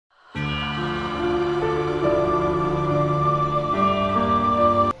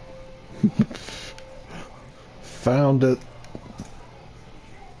Found it.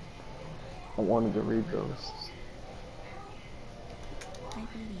 I wanted to read those. I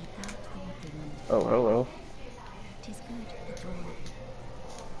believe thou told thee when Oh, hello. 'tis good, the door.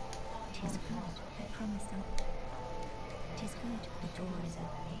 'Tis good, I promise thou. 'Tis good, the door is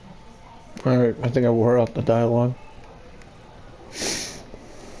opening. Alright, I think I wore out the dialogue.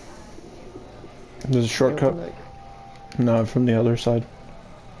 There's a shortcut. No, from the other side.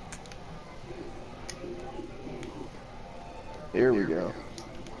 Here we go.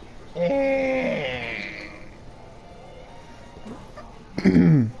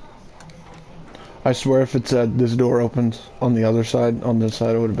 I swear if it said this door opens on the other side, on this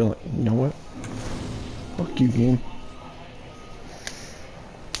side, I would have been like, you know what? Fuck you, game.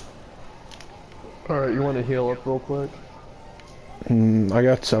 Alright, you want to heal up real quick? I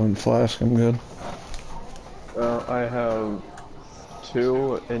got 7 flasks, I'm good. I have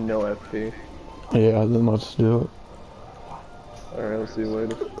 2 and no FP. Yeah, then let's do it. Alright, I'll see you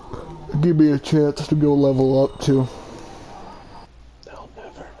later. Give me a chance to go level up too. They'll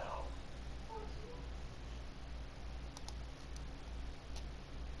never know.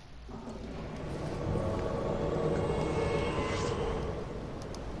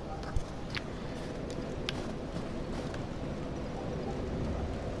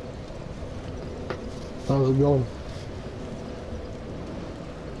 How's it going?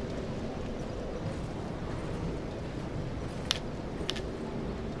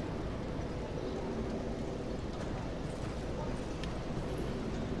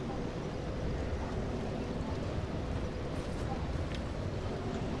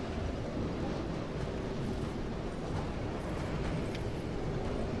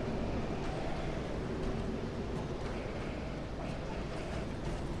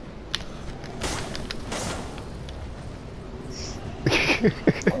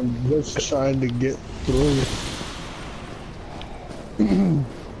 I'm just trying to get through.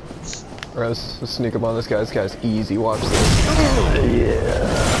 Alright, let's sneak up on this guy. This guy's easy. Watch this. Yeah.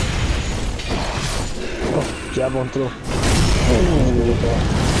 Oh, jab one through.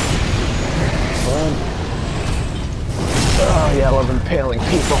 Oh yeah, I love impaling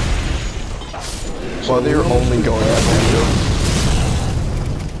people. Well, they're only going after you.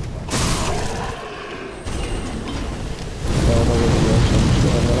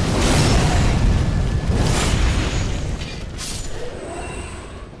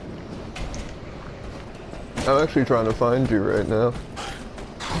 I'm actually trying to find you right now.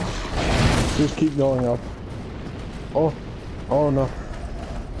 Just keep going up. Oh, oh no.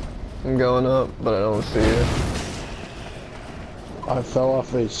 I'm going up, but I don't see you. I fell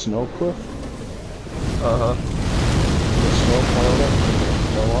off a snow cliff. Uh-huh. The snow piled up and I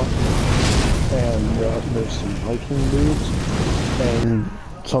fell off. And there's some Viking dudes. And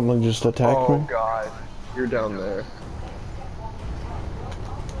something just attacked me. Oh god. You're down there.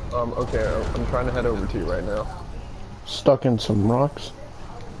 Okay, I'm trying to head over to you right now. Stuck in some rocks.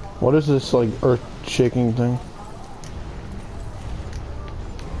 What is this, like, earth-shaking thing?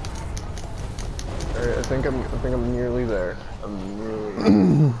 Alright, I think I'm nearly there. I'm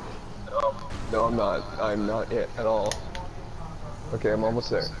nearly No, I'm not. I'm not it at all. Okay, I'm almost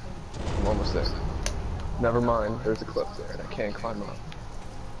there. I'm almost there. Never mind, there's a cliff there and I can't climb up.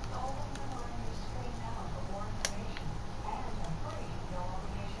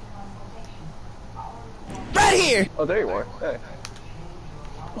 Right here! Oh, there you are. Hey.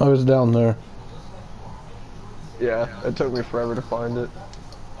 I was down there. Yeah, it took me forever to find it.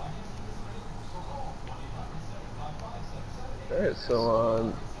 Alright,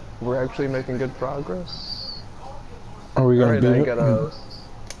 so, we're actually making good progress. Are we gonna Alright, beat I it? gotta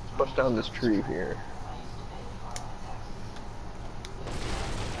push down this tree here.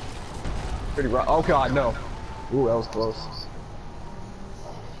 Pretty rough. Oh god, no. Ooh, that was close.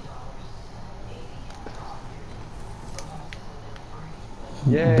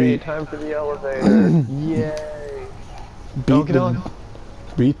 Yay, time for the elevator. Yay. Go, get on.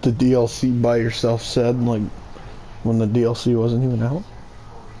 Beat the DLC by yourself said, like, when the DLC wasn't even out.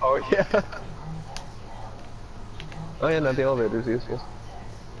 Oh yeah. Oh yeah, not the elevators, yes.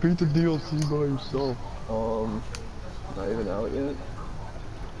 Beat the DLC by yourself. Not even out yet.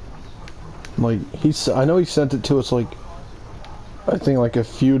 Like, I know he sent it to us, like, I think like a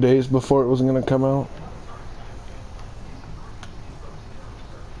few days before it was gonna come out.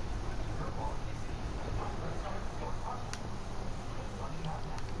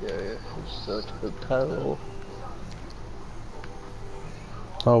 Yeah, it's such a pedal.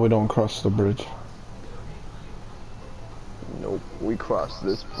 Oh, we don't cross the bridge. Nope, we crossed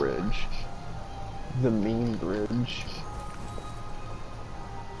this bridge. The mean bridge.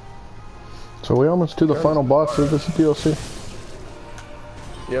 So we almost to the final boss of this DLC.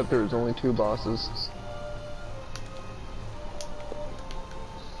 Yep, there's only 2 bosses.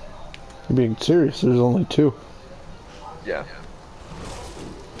 You're being serious, there's only 2. Yeah.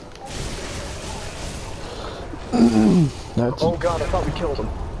 That's... Oh god, I thought we killed him.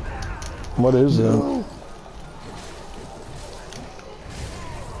 What is that? No.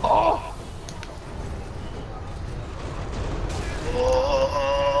 Oh!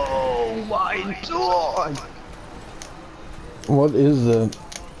 Oh my god! What is that?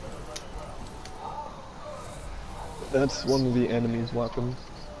 That's one of the enemy's weapons.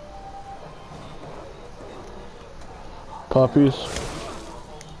 Puppies?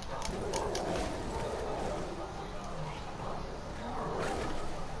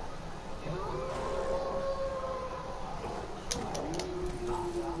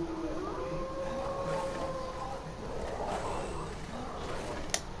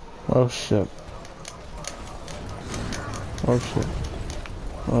 Oh shit. Oh shit.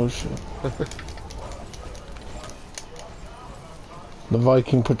 Oh shit. The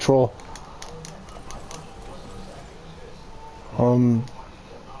Viking Patrol. Alright,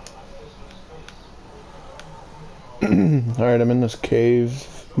 I'm in this cave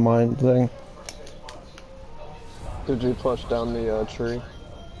mine thing. Did you push down the tree?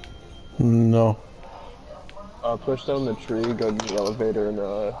 No. Push down the tree, go to the elevator and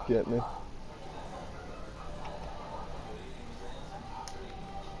get me.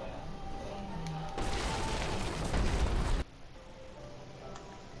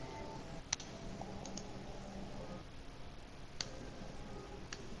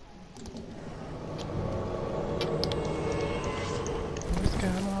 He's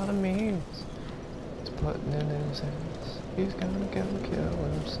got a lot of memes. He's putting in his hands. He's gonna go kill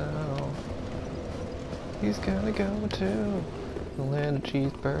himself. He's gonna go to the land of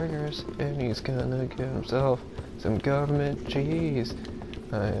cheeseburgers, and he's gonna give himself some government cheese.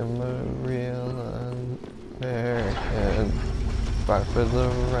 I am a real American. Fight for the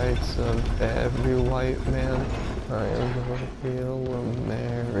rights of every white man. I am a real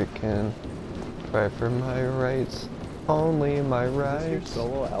American. Fight for my rights, only my rights. Is this your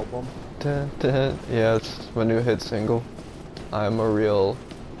solo album? Dun, dun. Yeah, it's my new hit single. I'm a real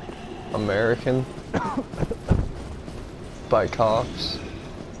American. By Cops.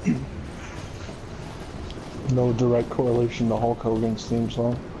 No direct correlation to Hulk Hogan's theme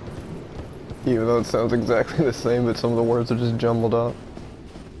song. Even though it sounds exactly the same, but some of the words are just jumbled up.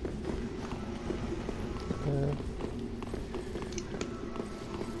 Yeah.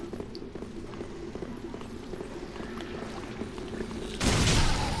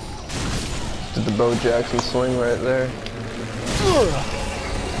 Did the Bo Jackson swing right there?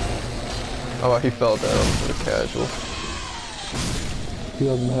 Oh, he fell down for the casual. He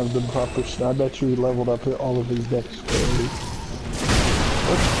doesn't have the proper I bet you he leveled up all of his dexterity.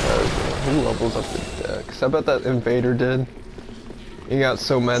 What's casual? Who levels up his dex? I bet that invader did. He got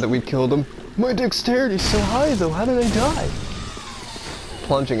so mad that we killed him. My dexterity's so high though, how did I die?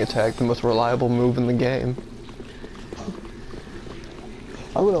 Plunging attack, the most reliable move in the game.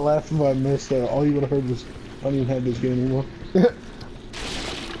 I would have laughed if I missed all you would have heard was, I don't even have this game anymore.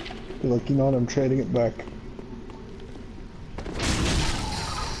 You're like, you know what, I'm trading it back.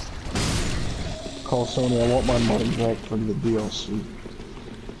 Call Sony, I want my money back for the DLC.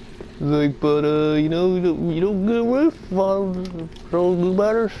 Like, but you know, you don't get away from, so you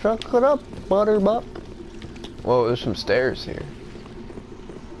better suck it up, butterbop. Whoa, there's some stairs here.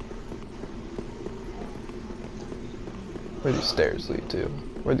 Where these stairs lead to?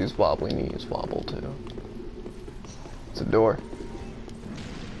 Where these wobbly knees wobble to? It's a door.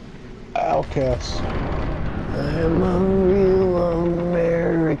 Outcast. I'm a real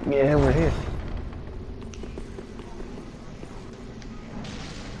American. Yeah, we're here.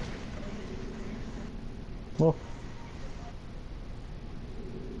 Well.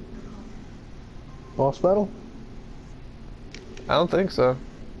 Boss battle? I don't think so.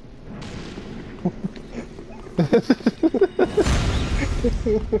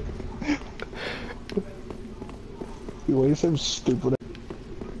 You always so stupid.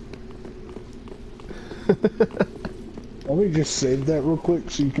 Let me just save that real quick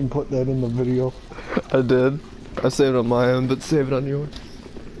so you can put that in the video. I did. I saved it on my own, but save it on yours.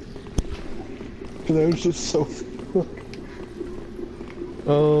 Cause that was just so.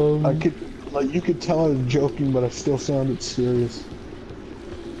 I could, like, you could tell I was joking, but I still sounded serious.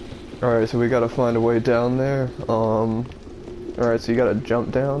 Alright, so we gotta find a way down there. Alright, so you gotta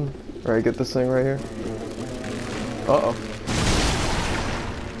jump down. Alright, get this thing right here. Uh-oh.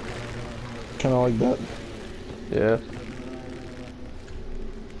 Kinda like that. Yeah.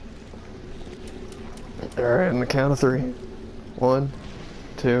 Alright, on the count of 3. 1,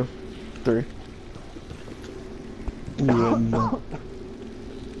 2, 3.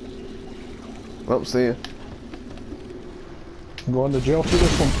 Well, see ya. I'm going to jail for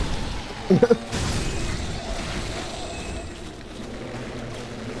this one.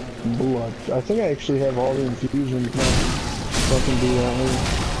 Blood. I think I actually have all the infusions now. So I can do that later.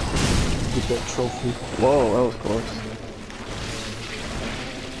 Get that trophy. Whoa, that was close.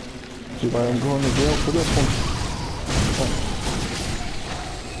 See why I'm going to jail for this one.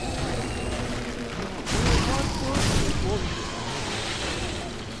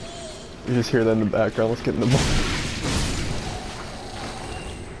 You just hear that in the background. Let's get in the ball.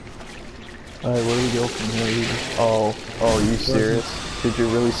 Alright, where do we go from here? Oh, you serious? Did you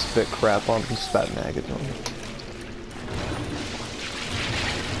really spit crap on him? Spat maggots on him?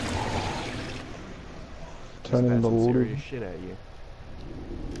 Turn into serious shit at you.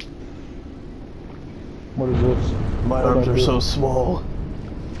 What is this? My arms are so small.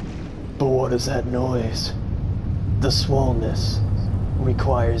 But what is that noise? The smallness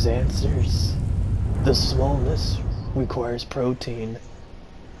requires answers. The smallness requires protein.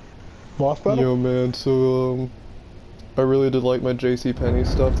 Boss battle? Yo man, so I really did like my JCPenney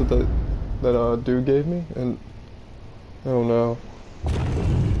stuff that dude gave me, and I don't know.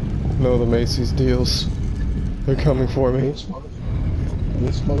 No, the Macy's deals. They're coming for me. This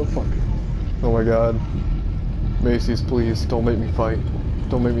motherfucker. Oh my god. Macy's, please, don't make me fight.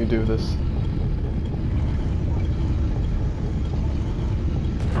 Don't make me do this.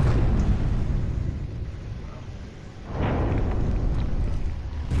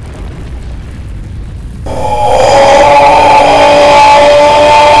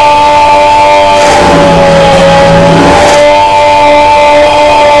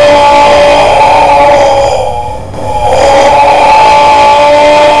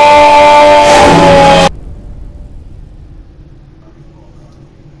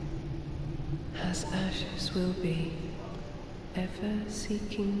 As ashes will be, ever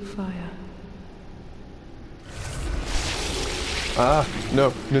seeking fire. Ah,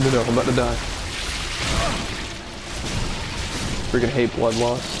 no, I'm about to die. Freaking hate blood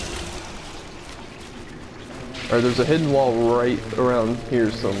loss. Alright, there's a hidden wall right around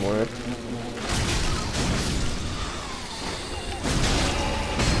here somewhere.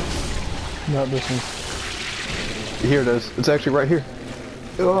 Not this one. Here it is. It's actually right here.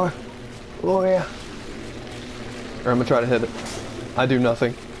 Oh yeah. Alright, I'm gonna try to hit it. I do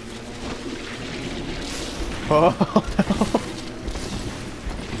nothing. Oh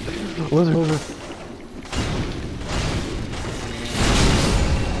no. Lizard.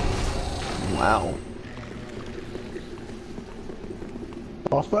 Wow.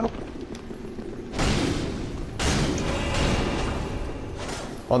 Boss battle?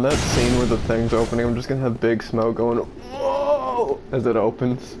 On that scene where the thing's opening, I'm just gonna have big smoke going, whoa, as it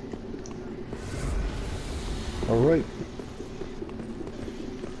opens. Alright.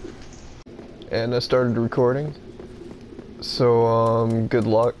 And I started recording. So, good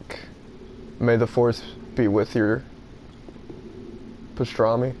luck. May the force be with your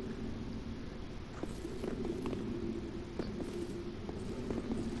pastrami.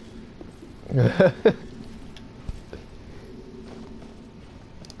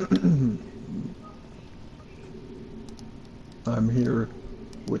 I'm here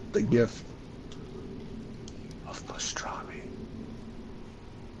with the gift of pastrami.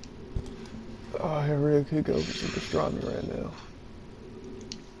 Oh, I really could go for some pastrami right now.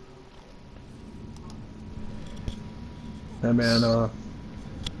 Hey man,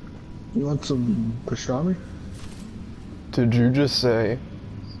 you want some pastrami? Did you just say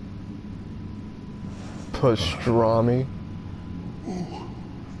pastrami?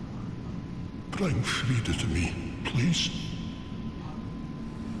 Bring Frida to me, please.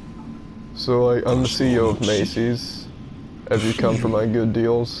 So, like, I'm the CEO of Macy's. Have you come for my good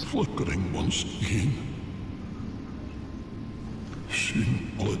deals? Flickering once again.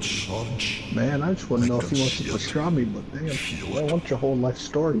 Seen all its surge. Man, I just want to know if you want some pastrami, but damn, I want your whole life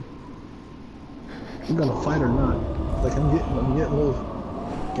story. We're gonna fight or not. Like I'm getting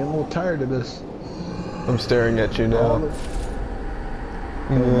a little tired of this. I'm staring at you now. All the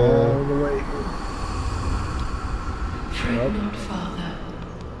way. Fret not, Father.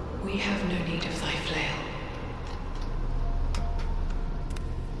 We have no need of thy flail.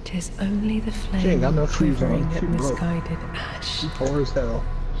 'Tis only the She ain't flame got no shoes quivering on. at She broke. misguided ash. She poor as hell.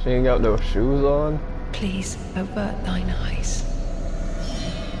 She ain't got no shoes on. Please avert thine eyes.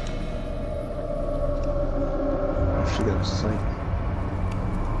 She got a sight.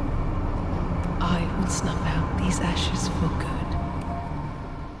 I will snuff out these ashes for good.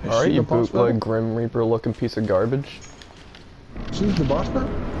 Alright, she you the boss bootleg battle? Grim Reaper looking piece of garbage. She's the boss battle?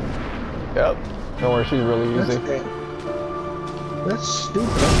 Yep. Don't worry, she's really easy. That's stupid.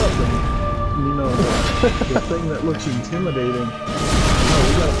 I thought the thing that looks intimidating. No,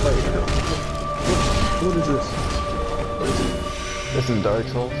 we gotta fight her. What is this? What is it? This is Dark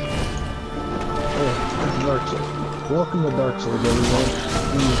Souls. Oh, this is Dark Souls. Welcome to Dark Souls, everyone.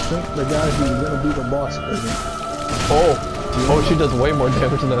 When you think the guy who's gonna be the boss isn't. Oh, she does way more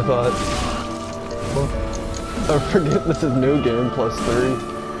damage than I thought. Well, I forget this is new game plus 3.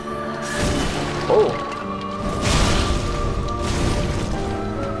 Oh.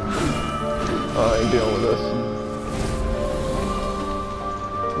 I ain't dealing with this.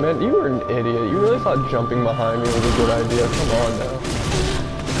 Man, you were an idiot. You really thought jumping behind me was a good idea. Come on now.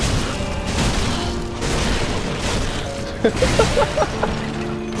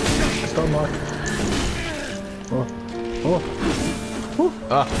 Stun lock. Oh. Oh.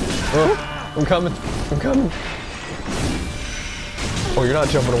 Oh, I'm coming. I'm coming. Oh, you're not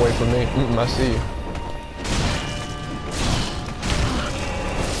jumping away from me. I see you.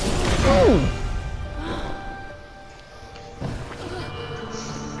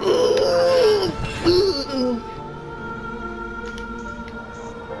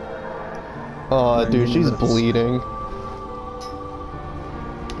 Oh, dude, she's bleeding.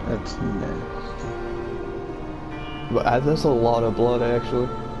 That's nasty. But that's a lot of blood, actually.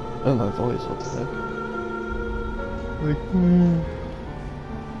 Oh, my voice, what the heck? Like,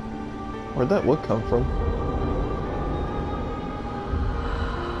 where'd that wood come from?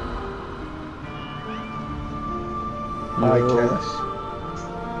 I Yo, guess.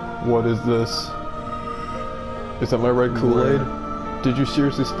 what is this? Is that my red Kool-Aid? Did you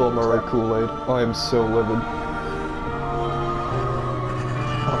seriously spill my red Kool-Aid? I am so livid.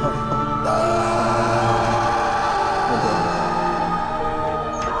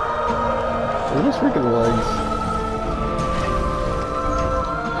 Look at those freaking legs.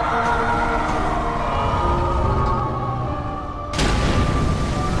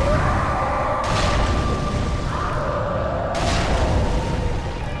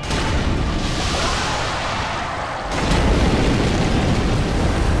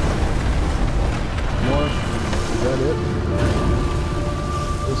 Is that it?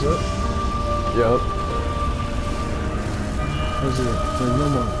 Is it? Yep. Is it? There's no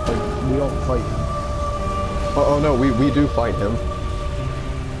more fight. We don't fight. Oh no, we do fight him.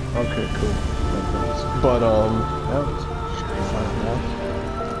 Okay, cool. But That was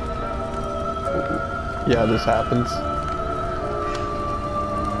yeah, this happens.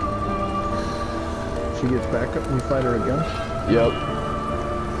 She gets back up and we fight her again. Yep.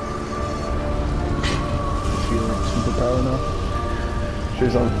 Is she like superpower now?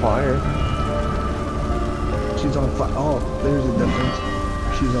 She's on fire. She's on fire. Oh, there's a difference.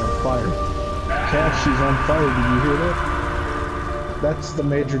 She's on fire. Cash, she's on fire. Did you hear that? That's the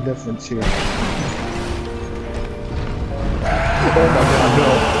major difference here. Oh my god, no.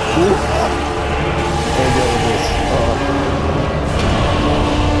 Can't deal with this.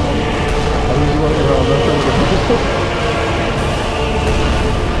 I'm just running around, I'm trying to get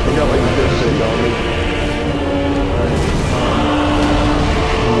I got like this thing on me.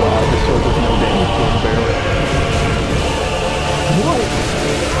 Wow, this sword does no damage to a barrel. What?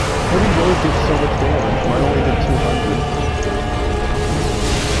 How did yours do so much damage? Mine only did 200.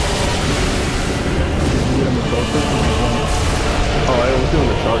 Oh, I was doing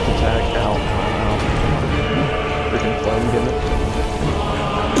the charge attack. Ow, ow, ow. Freaking flame gimmick.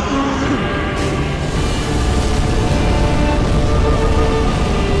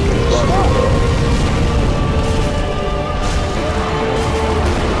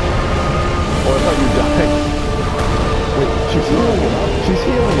 Oh, I thought you died. Wait, she's healing him. She's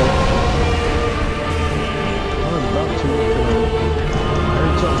healing him. I was about to. I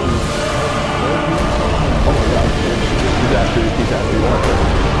heard something. Oh my god. He's after you. He's after you.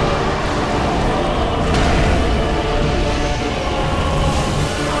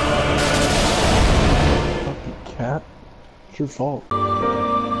 Fucking cat. It's your fault.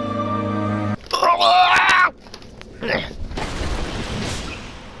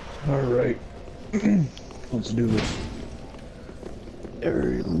 Alright. Let's do this.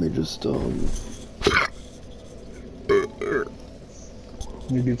 Alright, let me just,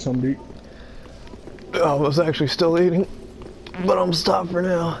 You get some deep? I was actually still eating, but I'm stopped for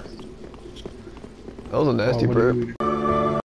now. That was a nasty burp.